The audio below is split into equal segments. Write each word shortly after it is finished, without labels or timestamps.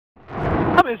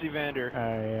miss Evander. Oh,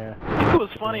 yeah. It was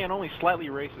funny and only slightly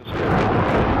racist.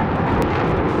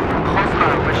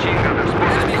 Hostile machine gunner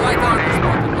spotted.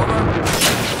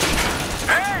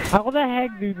 Hey! How the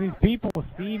heck do these people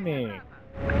see me?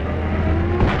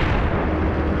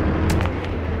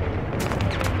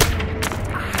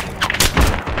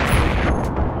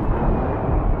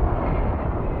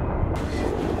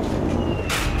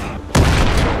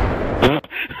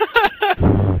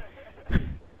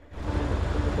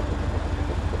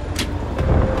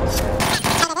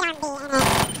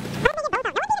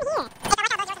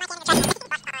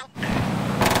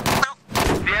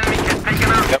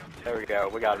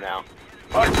 We got him now.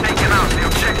 We've taken out the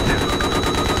objective.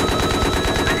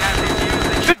 They have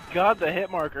been using... Good God, the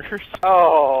hit markers.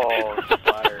 Oh,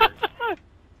 splattered.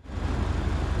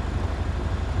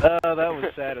 That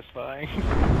was satisfying.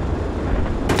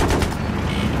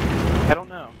 I don't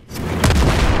know.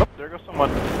 Oh, there goes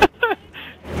someone.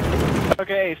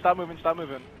 Okay, stop moving, stop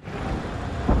moving.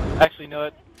 Actually, no,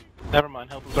 it. Never mind,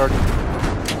 health was already.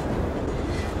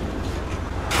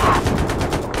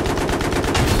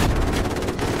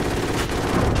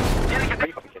 Are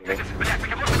you fucking kidding me?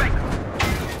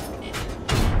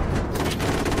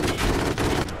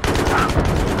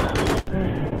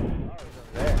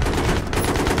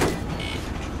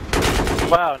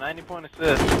 Wow, 90-point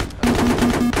assist.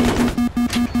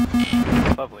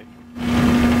 Lovely.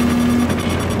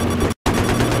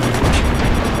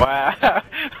 Wow.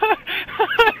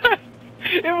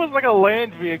 It was like a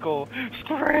land vehicle.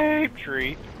 Scrape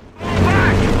tree.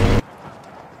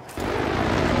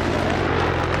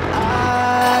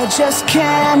 I just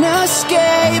can't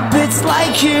escape. It's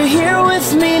like you're here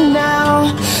with me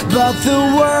now. But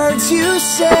the words you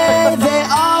say, they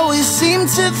always seem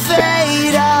to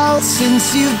fade out.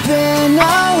 Since you've been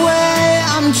away,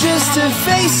 I'm just a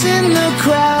face in the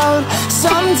crowd.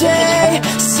 Someday,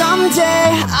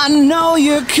 I know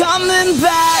you're coming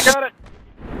back. Got it.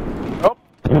 Oh.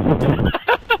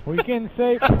 We can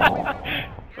save.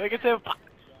 We can save.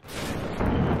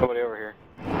 Somebody over here.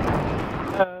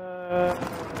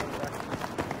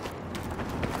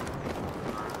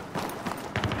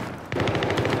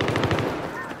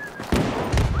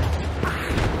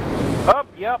 Oh,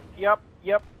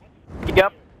 yep.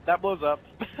 That blows up.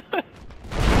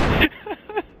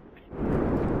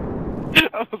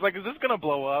 I was like, is this gonna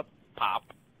blow up? Pop.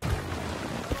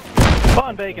 Come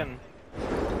on, bacon.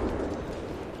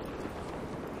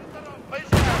 I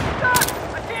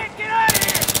can't get out of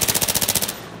here!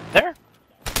 There?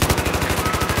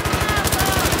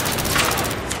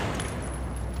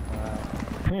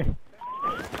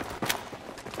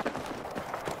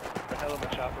 The hell of a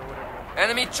chopper, whatever.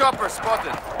 Enemy chopper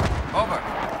spotted. Over.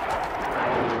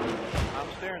 I'm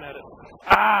staring at it.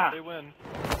 Ah! They win.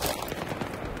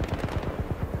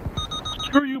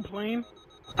 Screw you, plane.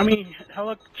 I mean,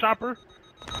 chopper.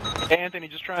 Hey, Anthony,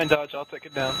 just try and dodge. I'll take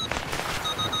it down.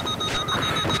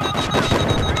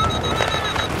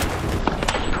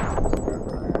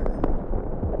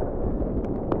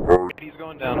 He's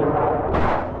going down.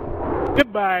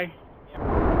 Goodbye.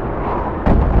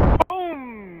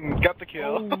 Boom! Got the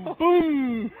kill. Oh,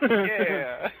 boom!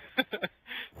 Yeah.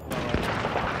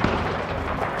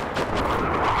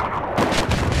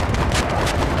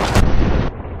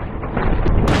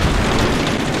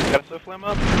 Got a swift limb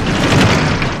up? Now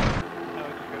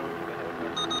we just go over the head.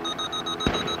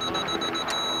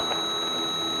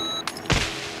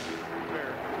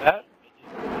 Where? That?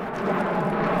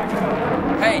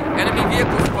 Hey, enemy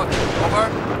vehicle spotted. Over.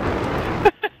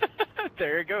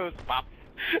 There it goes. Pop.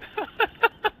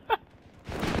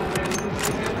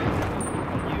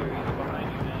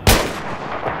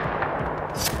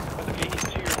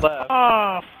 Left.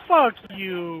 Ah, fuck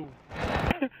you.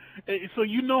 So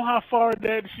you know how far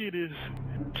that shit is.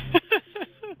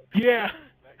 Yeah.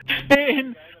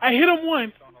 And I hit him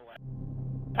once.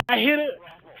 I hit it.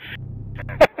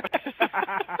 I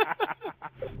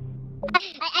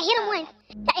hit him once.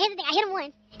 Here's the thing, I hit him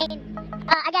once, and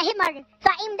I got hit marker, so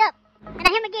I aimed up, and I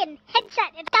hit him again.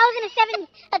 Headshot, 1,007